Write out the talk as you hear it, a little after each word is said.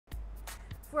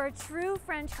For a true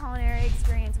French culinary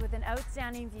experience with an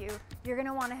outstanding view, you're going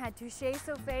to want to head to Chez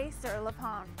Sophie sur le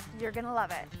Pont. You're going to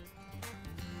love it.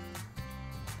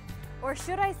 Or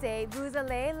should I say, vous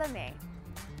allez l'aimer.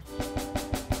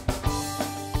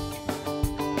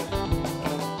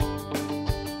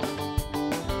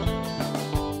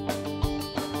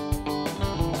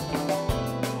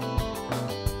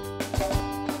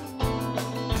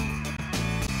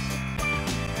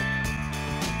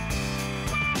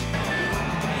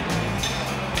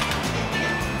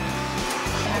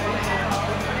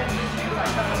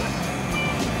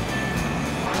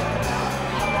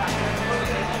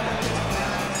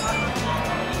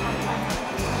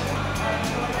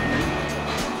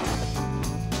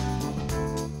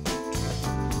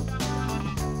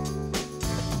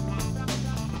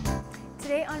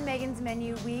 Today on Meghan's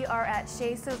menu, we are at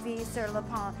Chez Sophie sur le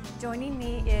Pont. Joining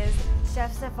me is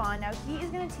Chef Stephan. Now he is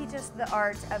going to teach us the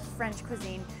art of French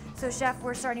cuisine. So Chef,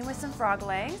 we're starting with some frog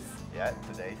legs. Yeah,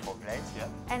 today frog legs, yeah.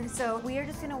 And so we are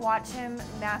just going to watch him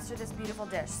master this beautiful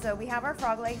dish. So we have our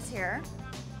frog legs here.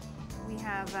 We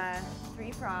have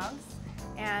 3 frogs,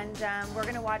 and we're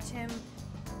going to watch him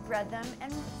bread them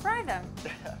and fry them.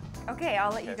 Okay,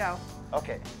 I'll let you go.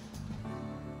 Okay.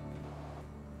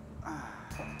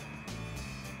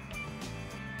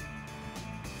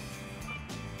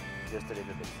 Just a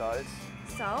little bit salt.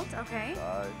 Salt, okay.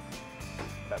 Salt,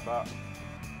 pepper,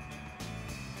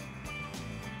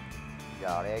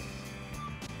 garlic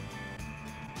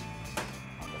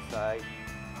on the side,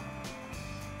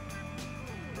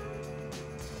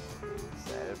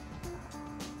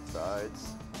 salt,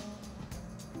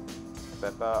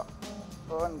 pepper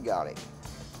and garlic.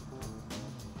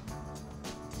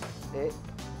 And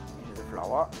the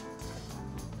flour.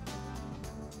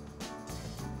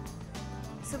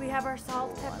 So we have our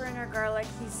salt, pepper, and our garlic.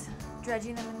 He's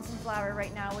dredging them in some flour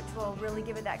right now, which will really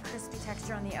give it that crispy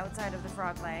texture on the outside of the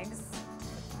frog legs.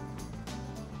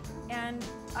 And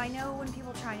I know when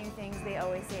people try new things, they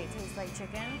always say it tastes like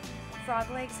chicken. Frog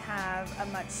legs have a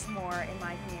much more, in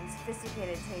my opinion,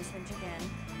 sophisticated taste than chicken,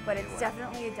 but it's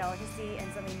definitely a delicacy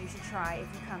and something you should try if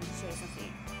you come to Chez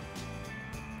Sophie.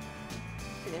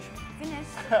 Finish. Finish.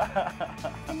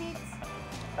 Finish.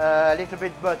 A little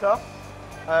bit butter,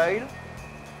 oil.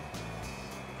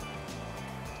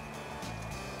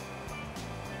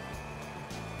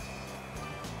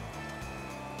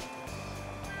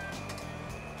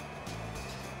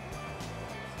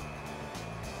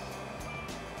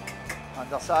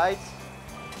 Underside.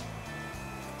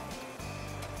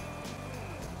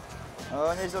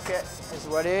 Oh, it's okay. It's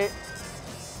ready.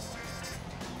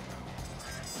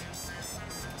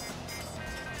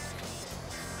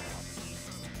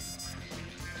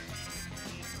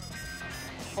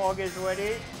 Frog is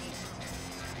ready.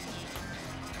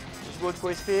 It's good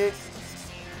crispy.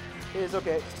 It's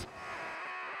okay.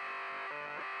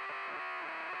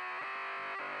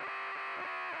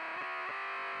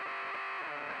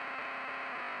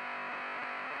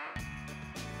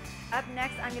 Up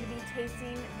next, I'm going to be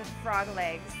tasting the frog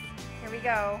legs. Here we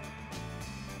go.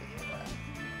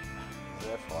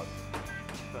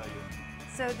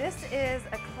 So this is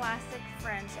a classic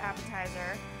French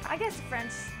appetizer. I guess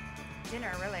French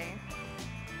dinner, really.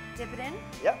 Dip it in.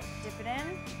 Yep. Dip it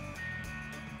in.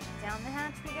 Down the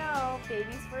hatch we go.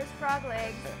 Baby's first frog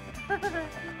legs.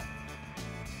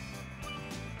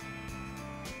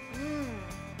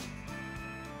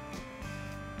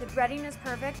 The breading is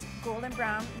perfect, golden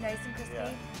brown, nice and crispy.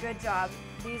 Yeah. Good job.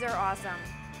 These are awesome.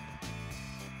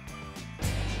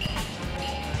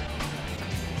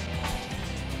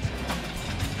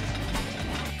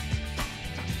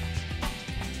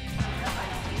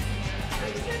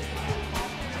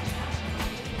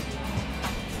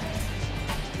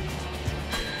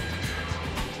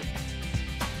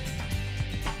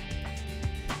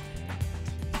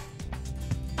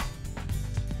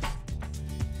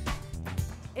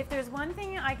 If there's one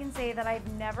thing I can say that I've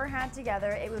never had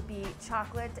together, it would be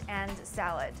chocolate and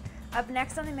salad. Up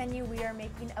next on the menu, we are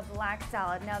making a black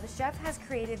salad. Now the chef has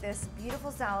created this beautiful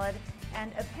salad,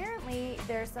 and apparently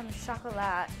there's some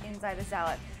chocolat inside the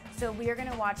salad. So we are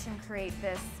gonna watch him create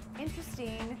this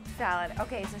interesting salad.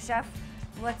 Okay, so chef,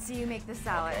 let's see you make the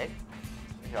salad. Okay.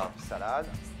 We have salad.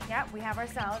 Yeah, we have our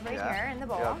salad right here in the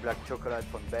bowl. We have black chocolate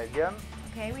from Belgium.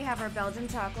 Okay, we have our Belgian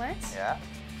chocolate. Yeah.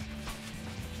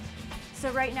 So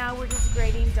right now we're just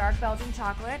grating dark Belgian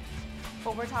chocolate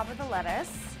over top of the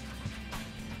lettuce.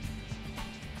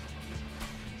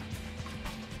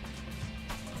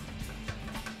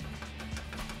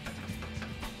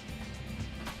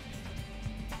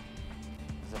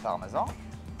 The Parmesan.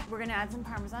 We're gonna add some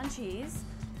Parmesan cheese.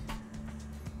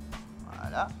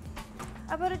 Voilà.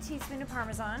 About a teaspoon of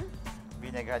Parmesan.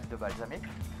 Vinaigrette de balsamique.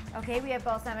 Okay, we have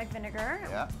balsamic vinegar.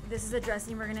 Yeah. This is the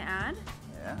dressing we're gonna add.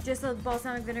 Yeah. Just a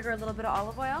balsamic vinegar, a little bit of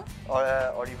olive oil.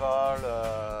 Olive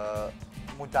oil,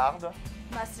 moutarde.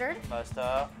 Mustard.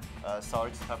 Mustard,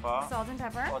 salt, pepper. Salt and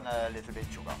pepper. And a little bit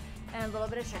sugar. And a little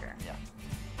bit of sugar. Yeah.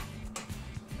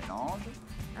 Mélange.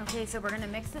 Okay, so we're gonna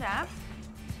mix it up.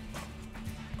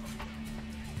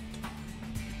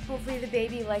 Hopefully the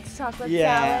baby likes chocolate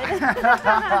salad.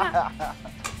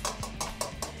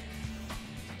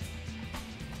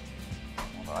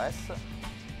 On dresse.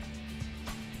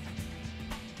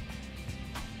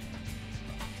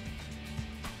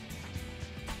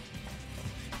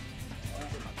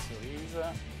 Cerise.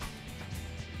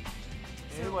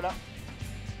 Et voilà.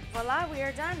 Voila, we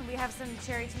are done. We have some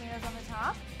cherry tomatoes on the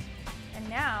top. And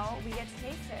now we get to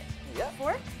taste it. Yeah.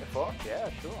 Fork? The fork, yeah,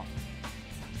 sure.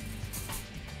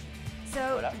 So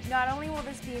Voilà. not only will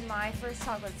this be my first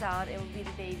chocolate salad, it will be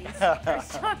the baby's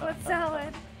first chocolate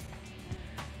salad.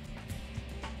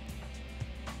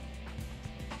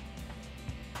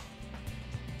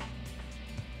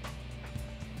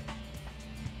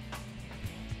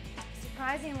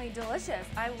 Surprisingly delicious.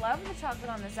 I love the chocolate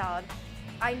on the salad.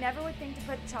 I never would think to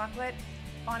put chocolate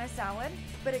on a salad,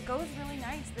 but it goes really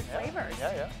nice, the flavors.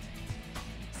 Yeah, yeah.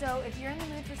 So if you're in the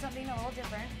mood for something a little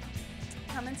different,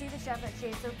 come and see the chef at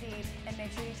Chez Sophie and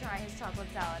make sure you try his chocolate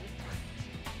salad.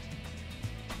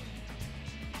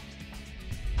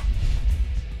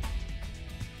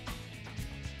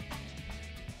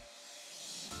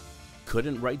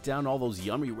 Couldn't write down all those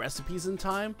yummy recipes in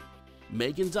time?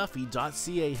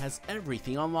 MeghanDuffy.ca has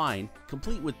everything online,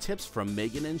 complete with tips from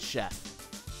Meghan and Chef.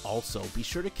 Also, be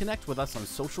sure to connect with us on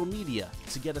social media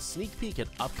to get a sneak peek at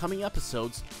upcoming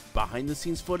episodes,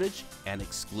 behind-the-scenes footage, and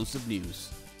exclusive news.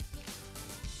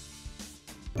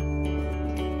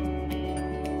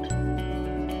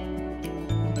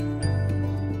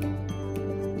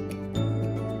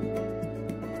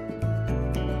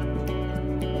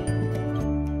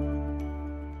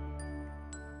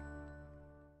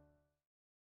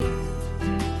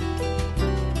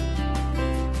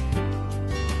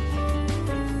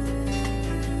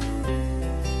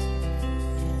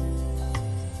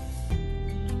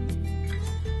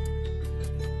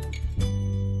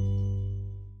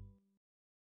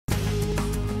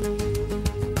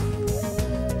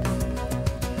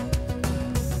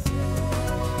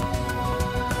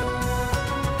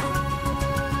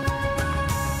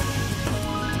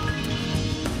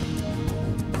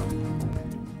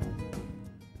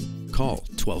 Call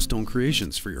 12 Stone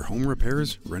Creations for your home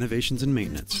repairs, renovations, and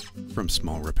maintenance. From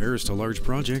small repairs to large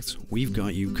projects, we've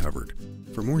got you covered.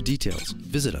 For more details,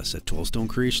 visit us at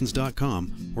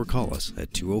 12stonecreations.com or call us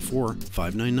at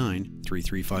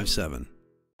 204-599-3357.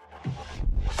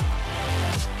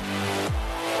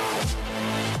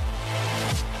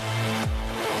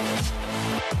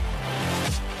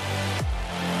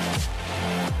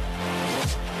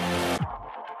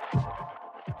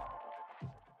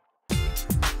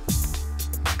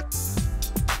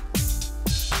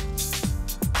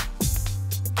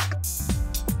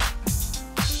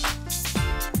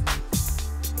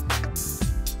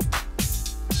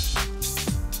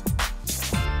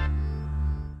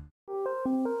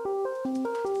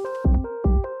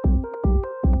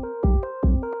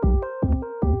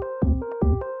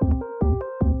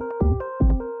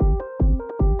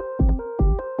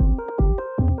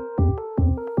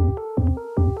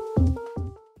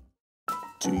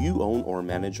 Do you own or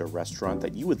manage a restaurant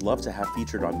that you would love to have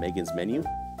featured on Meghan's menu?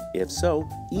 If so,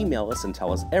 email us and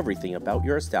tell us everything about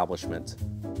your establishment.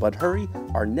 But hurry,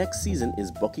 our next season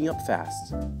is booking up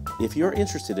fast. If you're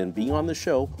interested in being on the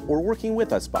show or working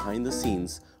with us behind the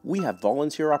scenes, we have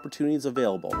volunteer opportunities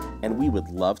available, and we would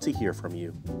love to hear from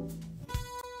you.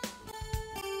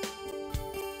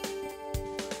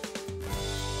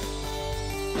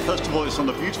 First of all, it's on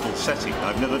a beautiful setting.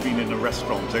 I've never been in a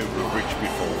restaurant over a bridge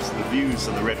before, so the views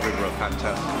of the Red River are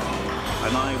fantastic.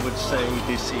 And I would say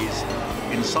this is,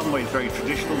 in some ways, very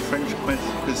traditional French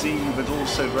cuisine, but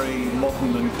also very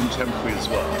modern and contemporary as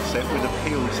well. So it would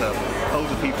appeal to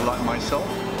older people like myself,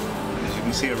 and as you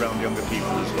can see, around younger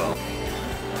people as well.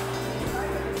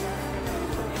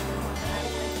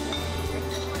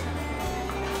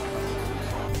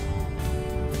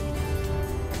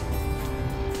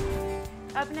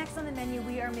 Up next on the menu,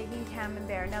 we are making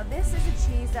Camembert. Now this is a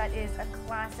cheese that is a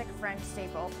classic French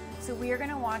staple. So we are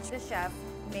gonna watch the chef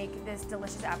make this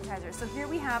delicious appetizer. So here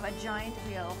we have a giant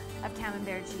wheel of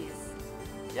Camembert cheese.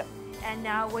 Yep. And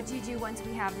now what do you do once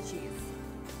we have the cheese?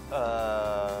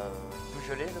 Vous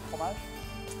gelez le fromage?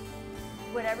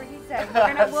 whatever he says.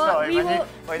 We're gonna, Sorry,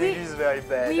 my English is very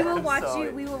bad. We will I'm watch sorry.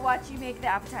 you. We will watch you make the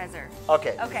appetizer. Ok,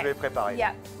 Okay. je vais préparer.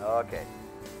 Yeah. Ok.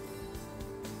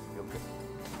 Donc,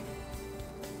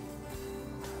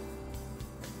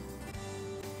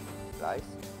 slice.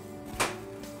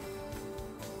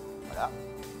 Voilà.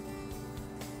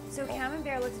 So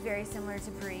Camembert looks very similar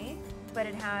to Brie, but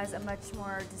it has a much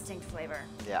more distinct flavor.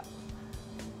 Yeah.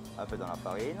 Un peu dans la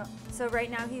farine. So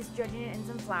right now he's dredging it in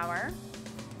some flour,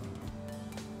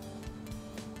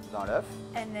 Dans l'œuf.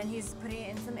 and then he's putting it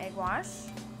in some egg wash.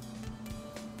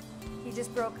 He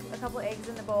just broke a couple eggs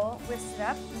in the bowl, whisked it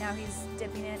up. Now he's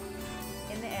dipping it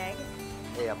in the egg,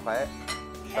 Et après,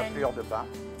 chapelure de pain.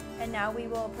 and now we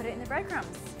will put it in the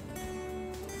breadcrumbs.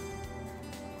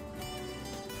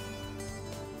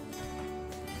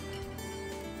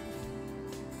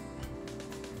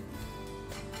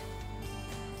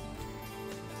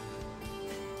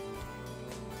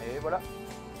 Et voilà.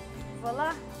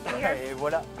 Voila, Et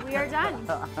voilà. we are done.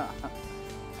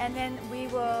 And then we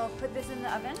will put this in the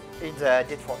oven, In the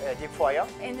deep fryer.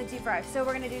 in the deep fryer. So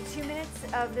we're gonna do 2 minutes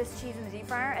of this cheese in the deep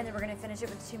fryer, and then we're gonna finish it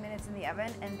with 2 minutes in the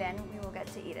oven, and then we will get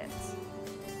to eat it.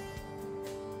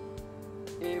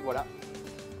 Et voilà.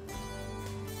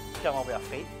 Camembert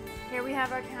frit. Here we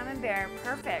have our Camembert,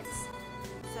 perfect.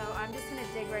 So I'm just gonna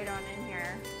dig right on in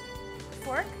here.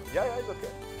 Fork, Yeah, yeah, it's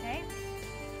okay. okay.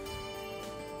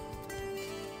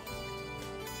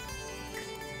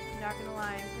 Not gonna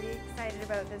lie, I'm pretty excited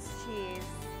about this cheese.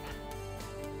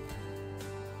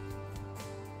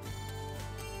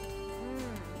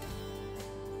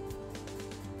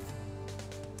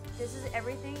 This is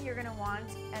everything you're gonna want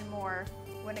and more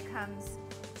when it comes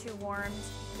to warmed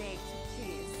baked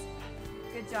cheese.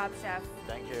 Good job, chef.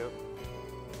 Thank you.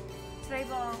 Très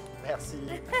bon. Merci.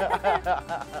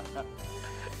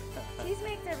 Cheese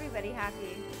makes everybody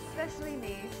happy, especially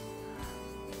me.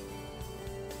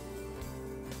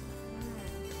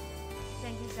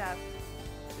 Thank you, chef.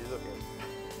 It's okay.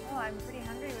 Oh, I'm pretty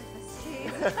hungry with this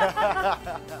cheese.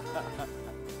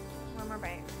 One more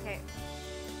bite. Okay.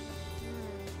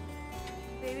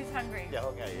 Baby's hungry. Yeah,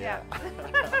 okay, Yeah.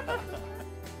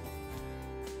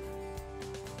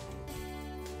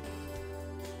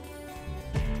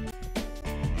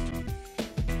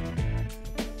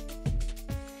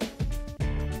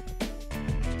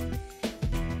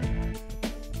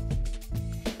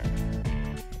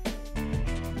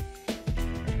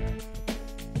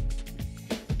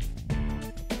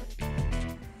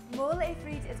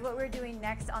 Moules-frites is what we're doing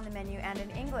next on the menu, and in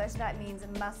English that means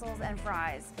mussels and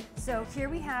fries. So here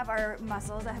we have our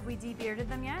mussels. Have we de-bearded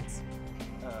them yet?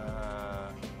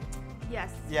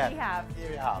 Yes, Yeah, we have.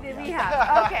 we have, We yeah.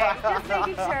 have. Okay, just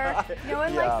making sure. No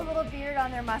one Yeah. likes a little beard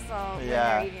on their mussel when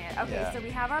Yeah, they're eating it. Okay, yeah. so we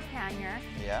have our pan here.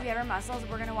 Yeah. We have our mussels.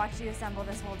 We're gonna watch you assemble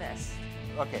this whole dish.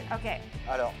 Ok. Okay.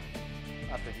 Alors,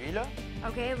 un peu d'huile.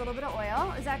 Okay, a little bit of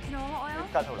oil. Is that canola oil?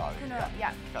 Canola. Canola,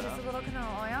 yeah. Canola. Just a little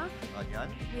canola oil. Onion.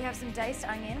 We have some diced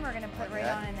onion we're gonna put right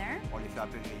Onion. on in there. On les fait un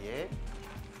peu griller.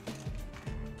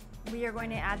 We are going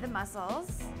to add the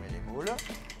mussels. On met les moules.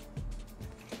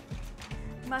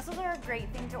 Mussels are a great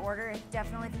thing to order,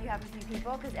 definitely if you have a few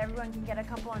people, because everyone can get a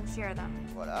couple and share them.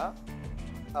 Voilà.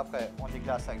 Après, on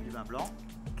déglace avec du vin blanc.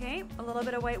 Okay, a little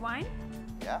bit of white wine.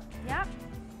 Yeah. Yep.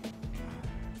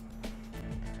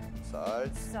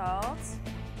 Salt. Salt.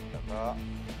 D'accord.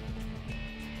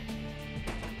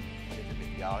 A little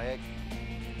bit garlic.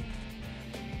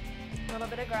 A little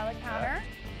bit of garlic powder.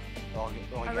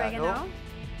 Oregano. Oregano.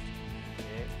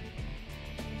 Et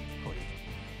coulis.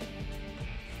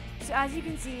 So as you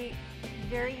can see,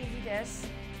 very easy dish,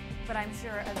 but I'm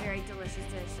sure a very delicious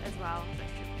dish as well.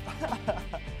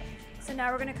 So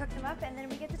now we're gonna cook them up and then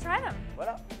we get to try them.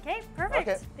 Voilà. Okay, perfect.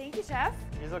 Okay. Thank you, chef.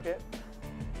 It's okay.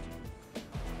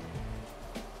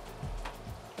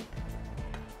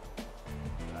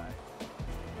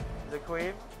 The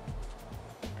cream.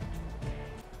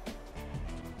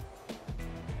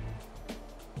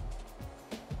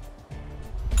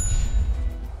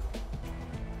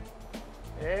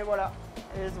 Et voilà,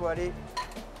 it's ready.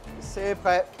 C'est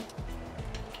prêt.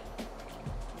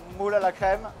 Moule à la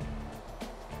crème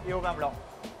et au vin blanc.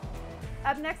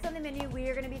 Up next on the menu, we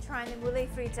are gonna be trying the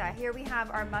moules-frites. Here we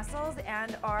have our mussels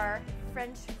and our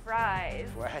French fries.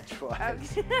 French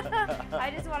fries. Okay. I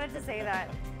just wanted to say that.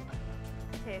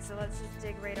 Okay, so let's just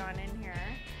dig right on in here.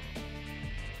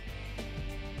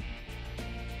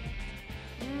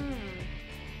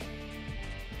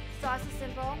 Sauce is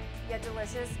simple, yet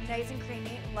delicious, nice and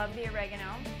creamy. Love the oregano.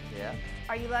 Yeah.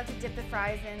 Are you allowed to dip the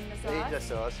fries in the sauce? Eat the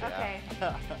sauce, yeah.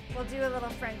 Okay. We'll do a little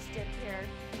French dip here.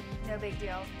 No big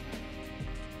deal.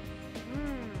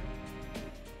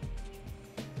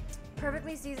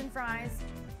 perfectly seasoned fries,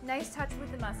 nice touch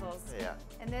with the mussels. Yeah.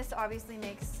 And this obviously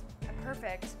makes a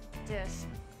perfect dish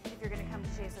if you're gonna come to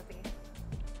Chez Sophie.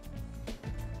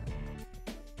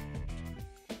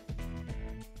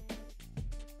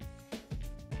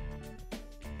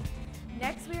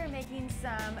 Next, we are making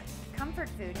some comfort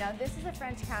food. Now, this is a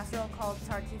French casserole called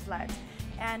Tartiflette.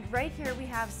 And right here we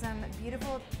have some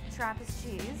beautiful Trappist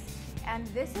cheese. And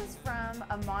this is from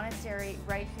a monastery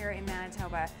right here in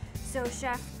Manitoba. So,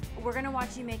 Chef, we're gonna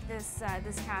watch you make this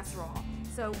this casserole.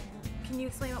 So, can you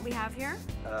explain what we have here?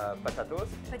 Potatoes,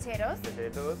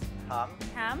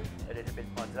 ham, a little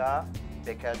bit mozza,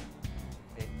 bacon,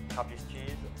 Trappist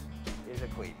cheese, is a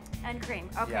cream. And cream.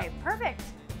 Okay, Yeah. perfect.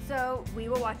 So we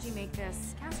will watch you make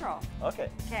this casserole. Okay.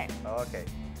 Okay. Okay.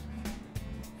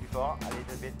 Before, a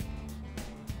little bit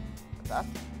of that.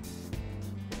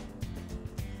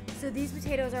 So these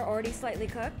potatoes are already slightly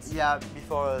cooked? Yeah,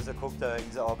 before the cooked in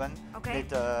the oven. Okay.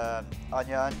 With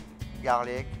onion,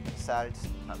 garlic, salt,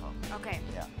 pepper. Okay.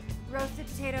 Yeah. Roasted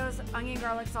potatoes, onion,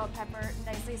 garlic, salt, pepper,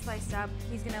 nicely sliced up.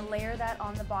 He's gonna layer that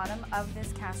on the bottom of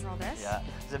this casserole dish. Yeah.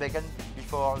 The bacon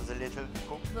before the little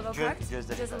cooked. Little cooked? Just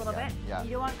a little yeah. bit? Yeah.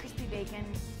 You don't want crispy bacon.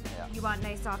 Yeah. You want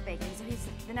nice soft bacon. So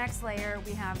the next layer,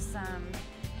 we have some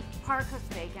par-cooked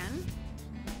bacon.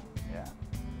 Yeah.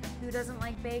 Who doesn't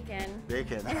like bacon?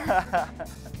 Bacon.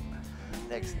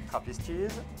 Next, Trappist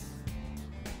cheese.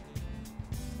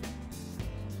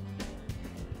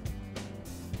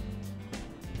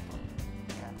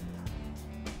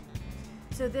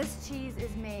 So this cheese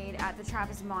is made at the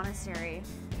Trappist monastery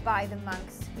by the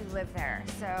monks who live there.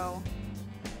 So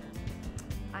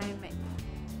I'm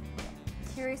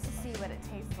curious to see what it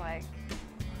tastes like.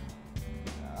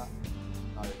 Yeah.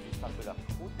 Now let me start with la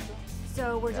croûte.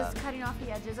 So we're Yeah. just cutting off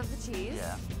the edges of the cheese.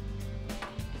 Yeah.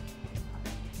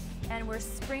 And we're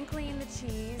sprinkling the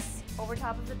cheese over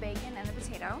top of the bacon and the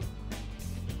potato.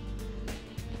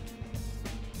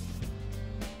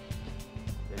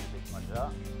 Little bit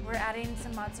mozza. We're adding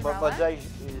some But mozzarella. mozza is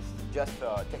just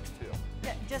for texture.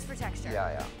 Just for texture.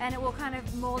 Yeah, yeah. And it will kind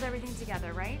of mold everything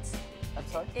together, right? I'm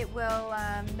sorry? It will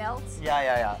melt.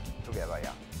 Yeah. Together,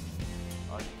 yeah.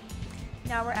 Okay.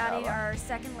 Now we're adding Yeah. our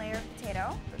second layer of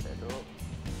potato. Potato.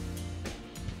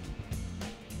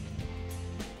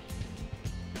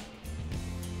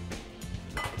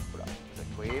 Voilà, the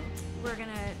cream. We're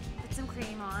gonna put some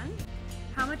cream on.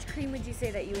 How much cream would you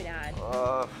say that you would add?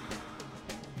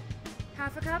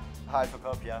 Half a cup? Half a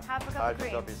cup, yeah. Half a cup of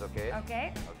cream. Half a cup is okay.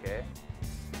 Okay. Okay.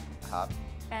 Ham.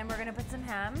 And we're gonna put some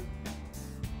ham.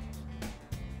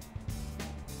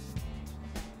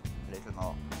 A little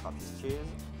more Trappist cheese.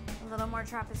 A little more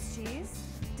Trappist cheese.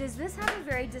 Does this have a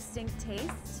very distinct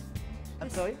taste? I'm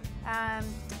sorry?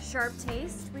 Sharp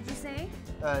taste, would you say?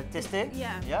 Tasty?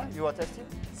 Yeah. Yeah, you want tasty?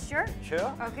 Sure.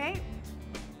 Sure. Okay.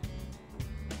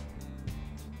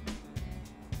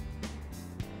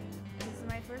 This is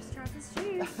my first Trappist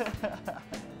cheese.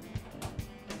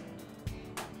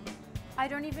 I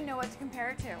don't even know what to compare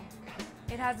it to.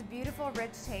 It has a beautiful,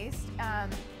 rich taste,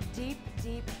 deep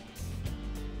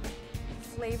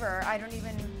flavor. I don't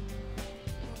even,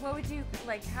 what would you,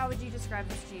 like, how would you describe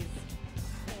this cheese?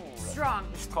 Strong.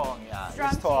 Strong, yeah.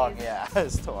 Strong cheese. Yeah.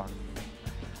 Strong.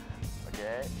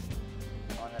 Okay.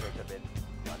 On a little bit.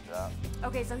 Mozza.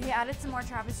 Okay, so he added some more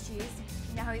Trappist cheese.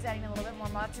 Now he's adding a little bit more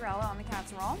mozzarella on the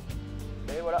casserole.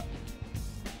 Et voilà.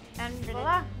 And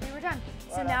voila, we were done.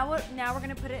 So Voilà. now we're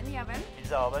gonna put it in the oven. In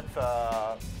the oven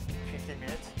for 15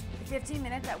 minutes. 15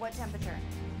 minutes at what temperature?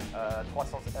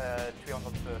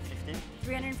 350.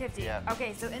 350. Yeah.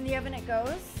 Okay, so in the oven it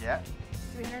goes. Yeah.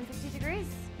 350 degrees.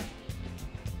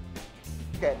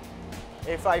 Okay.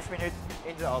 Et 5 minutes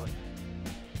in the oven.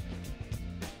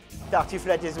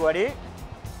 Tartiflette is ready.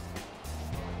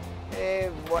 Et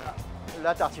voilà,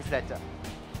 la tartiflette.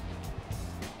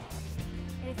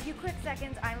 In a few quick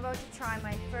seconds, I'm about to try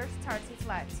my first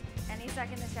tartiflette. Any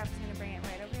second, the chef's gonna bring it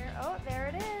right over here. Oh, there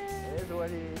it is. Et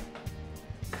ready.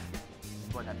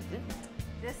 Bon appétit.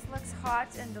 This looks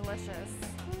hot and delicious.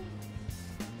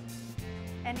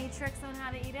 Any tricks on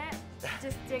how to eat it?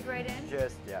 Just dig right in?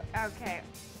 Just, yeah. Okay.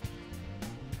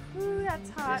 Ooh, that's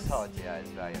hot. It's hot, yeah, it's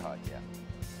very hot, yeah.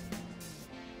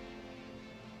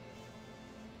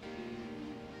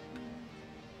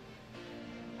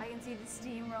 I can see the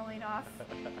steam rolling off.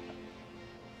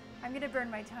 I'm gonna burn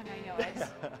my tongue, I know it.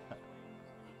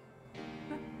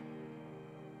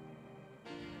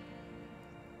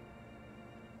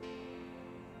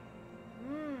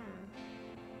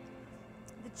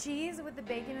 The cheese with the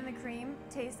bacon and the cream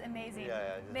tastes amazing.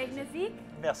 Yeah, Magnifique.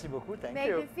 Merci beaucoup, thank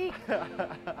Magnifique.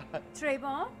 Très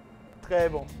bon. Très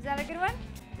bon. Is that a good one?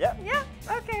 Yeah. Yeah,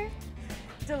 okay.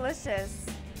 Delicious.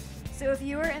 So if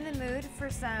you are in the mood for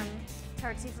some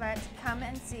tartiflette, come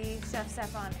and see Chef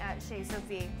Stephan at Chez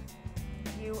Sophie.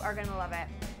 You are gonna love it.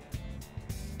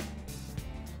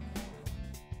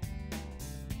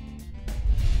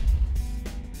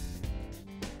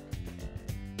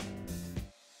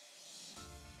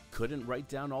 Couldn't write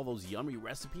down all those yummy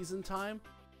recipes in time?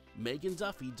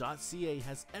 MeghanDuffy.ca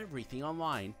has everything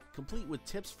online, complete with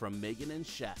tips from Meghan and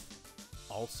Chef.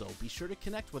 Also, be sure to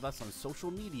connect with us on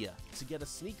social media to get a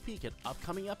sneak peek at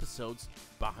upcoming episodes,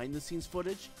 behind-the-scenes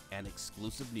footage, and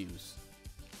exclusive news.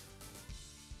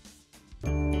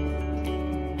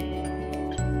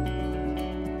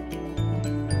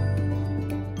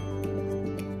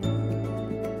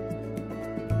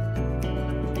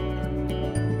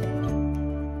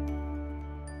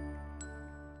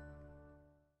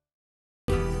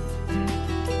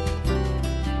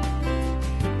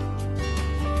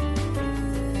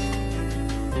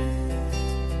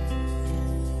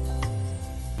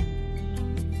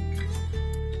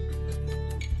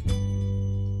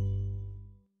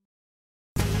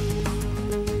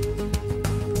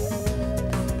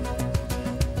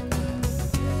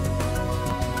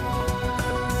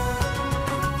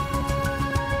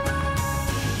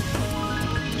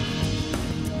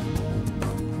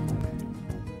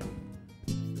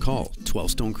 Call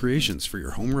 12 Stone Creations for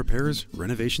your home repairs,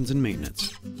 renovations, and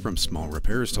maintenance. From small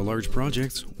repairs to large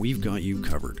projects, we've got you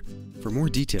covered. For more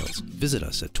details, visit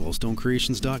us at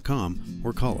 12stonecreations.com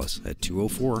or call us at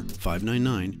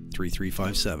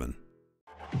 204-599-3357.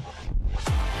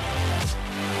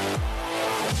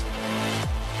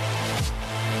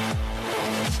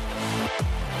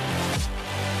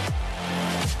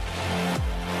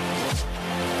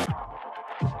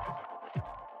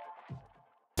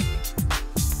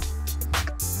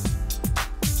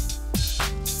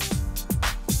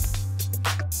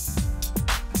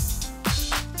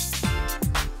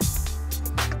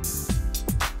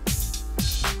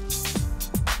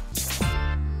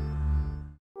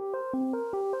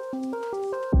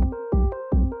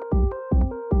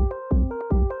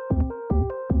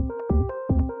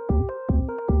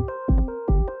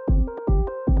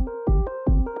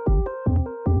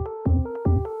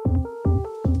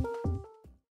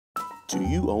 Do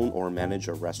you own or manage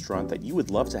a restaurant that you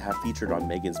would love to have featured on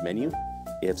Meghan's menu?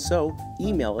 If so,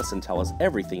 email us and tell us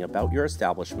everything about your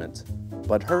establishment.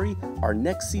 But hurry, our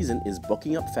next season is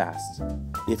booking up fast.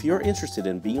 If you're interested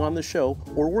in being on the show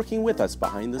or working with us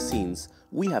behind the scenes,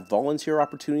 we have volunteer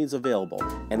opportunities available,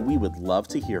 and we would love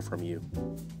to hear from you.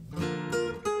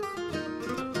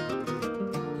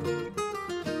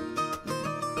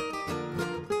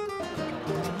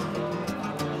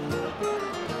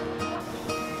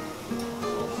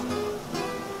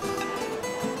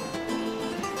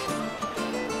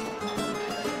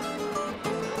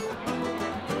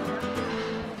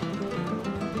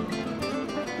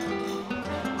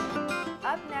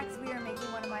 Up next, we are making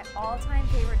one of my all-time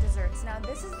favorite desserts. Now,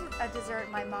 this is a dessert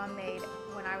my mom made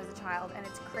when I was a child, and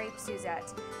it's Crêpe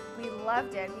Suzette. We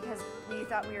loved it because we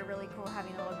thought we were really cool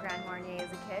having a little Grand Marnier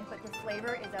as a kid, but the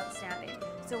flavor is outstanding.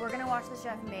 So we're gonna watch the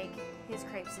chef make his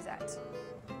Crêpe Suzette.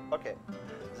 Okay.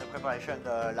 The preparation,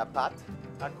 la pâte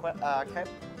à crêpe.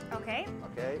 Okay.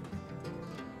 Okay.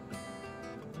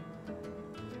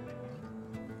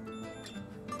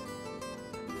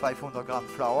 500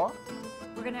 grams flour.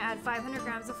 We're gonna add 500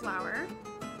 grams of flour.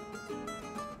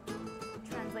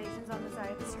 Translations on the side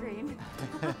of the screen.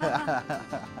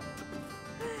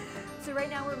 So right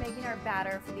now we're making our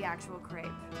batter for the actual crepe.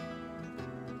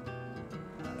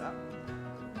 Voilà.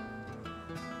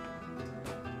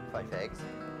 5 eggs.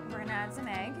 We're gonna add some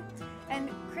egg. And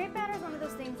crepe batter is one of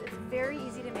those things, it's very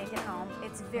easy to make at home.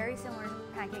 It's very similar to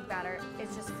pancake batter,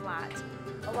 it's just flat.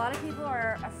 A lot of people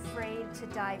are afraid to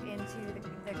dive into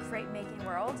the crepe making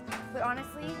world, but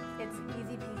honestly, it's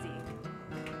easy peasy.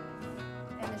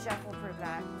 And the chef will prove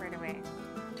that right away.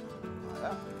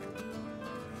 Voilà.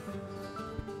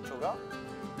 Sugar.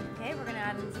 Okay, we're gonna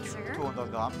add in some sugar.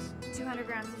 200 grams. 200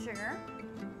 grams of sugar.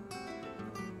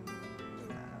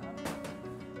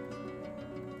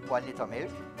 1 liter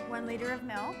milk. 1 liter of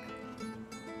milk.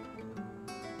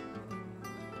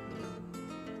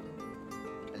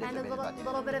 And a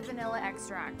little bit of vanilla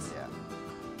extract. Yeah.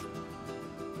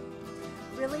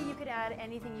 Really, you could add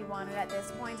anything you wanted at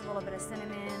this point, a little bit of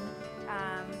cinnamon,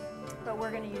 but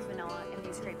we're going to use vanilla in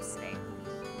these crepes today.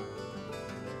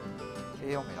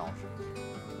 Et on mélange.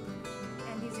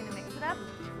 And he's going to mix it up.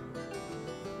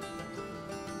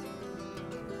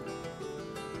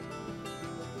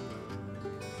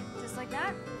 Just like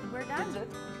that, we're done.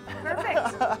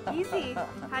 Perfect. Easy.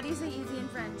 How do you say easy in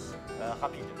French?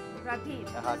 Rapide. Rapide.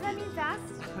 Does that mean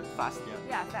fast? Fast, yeah.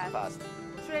 Yeah, fast. Fast.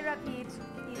 straight up eat.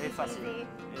 Easy, Et facile. easy.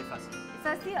 Et facile.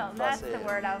 Facile, that's the Facile.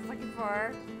 word I was looking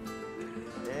for.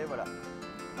 Et voilà.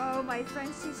 Oh, my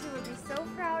French teacher would be so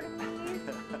proud of me.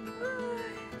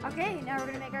 Okay, now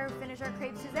we're gonna finish our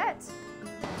Crêpe Suzette.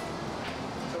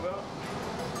 Ça va?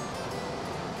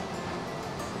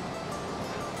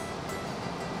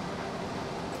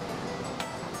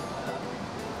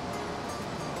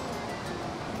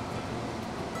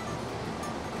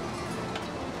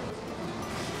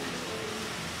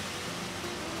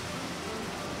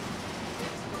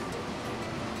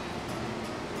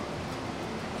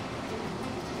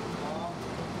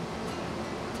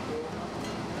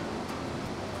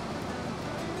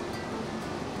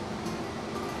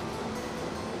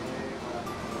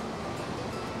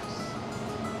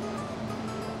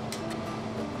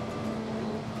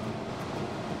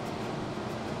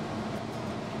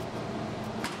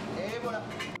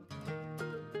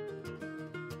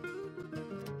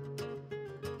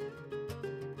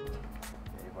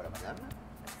 Madame.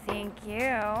 Thank you.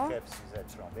 Crêpe Suzette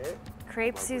flambée.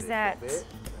 Crêpe Suzette.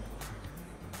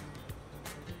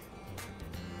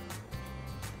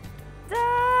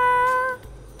 Ta-da!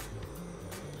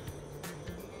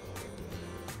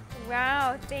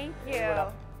 Wow, thank you.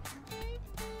 Voilà.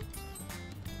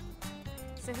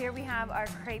 So here we have our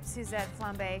Crêpe Suzette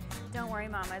flambe. Don't worry,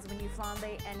 mamas, when you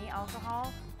flambe any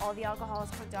alcohol, all the alcohol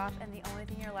is cooked off and the only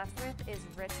thing you're left with is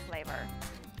rich flavor.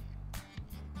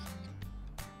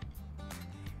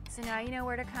 So now you know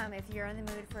where to come if you're in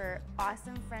the mood for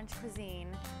awesome French cuisine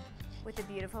with a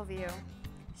beautiful view.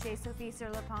 Chez Sophie sur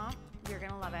le Pont, you're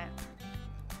gonna love it.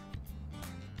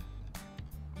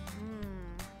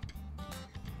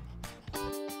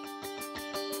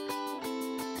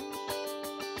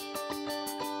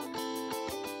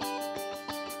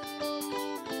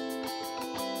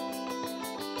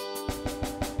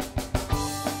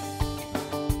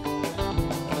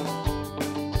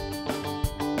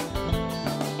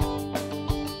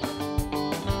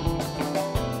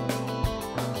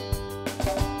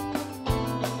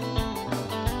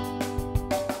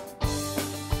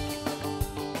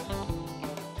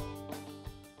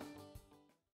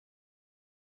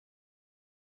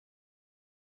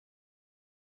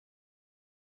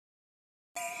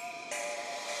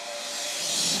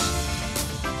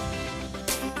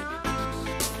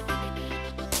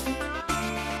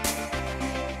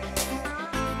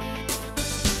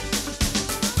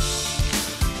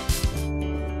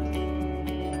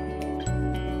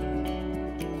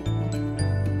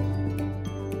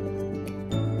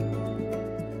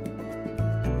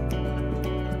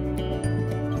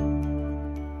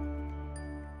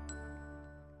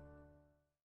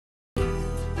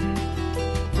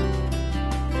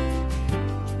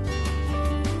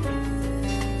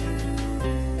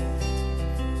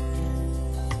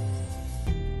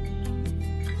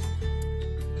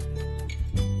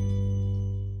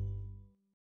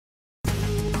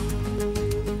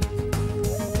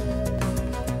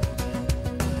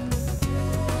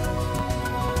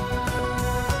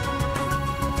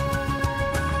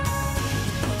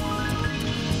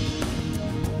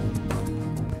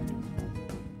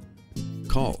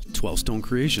 Call 12 Stone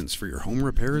Creations for your home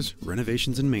repairs,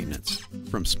 renovations, and maintenance.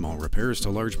 From small repairs to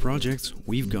large projects,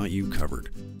 we've got you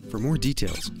covered. For more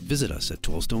details, visit us at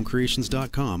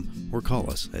 12stonecreations.com or call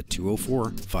us at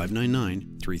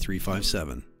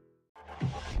 204-599-3357.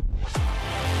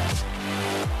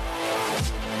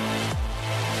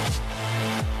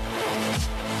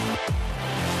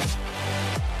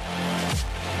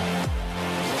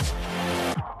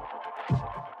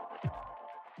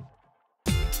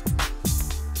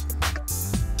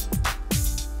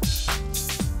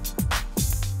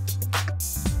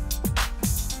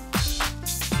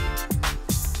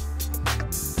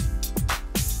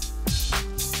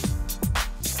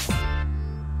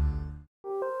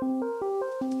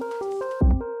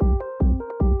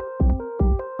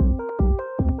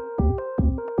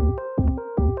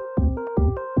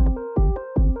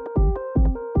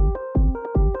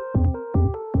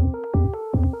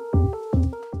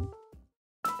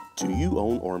 Do you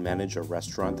own or manage a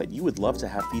restaurant that you would love to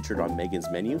have featured on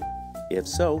Meghan's menu? If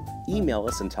so, email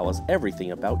us and tell us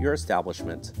everything about your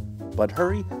establishment. But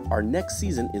hurry, our next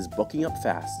season is booking up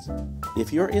fast.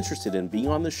 If you're interested in being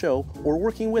on the show or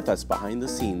working with us behind the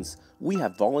scenes, we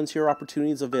have volunteer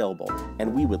opportunities available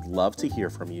and we would love to hear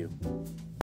from you.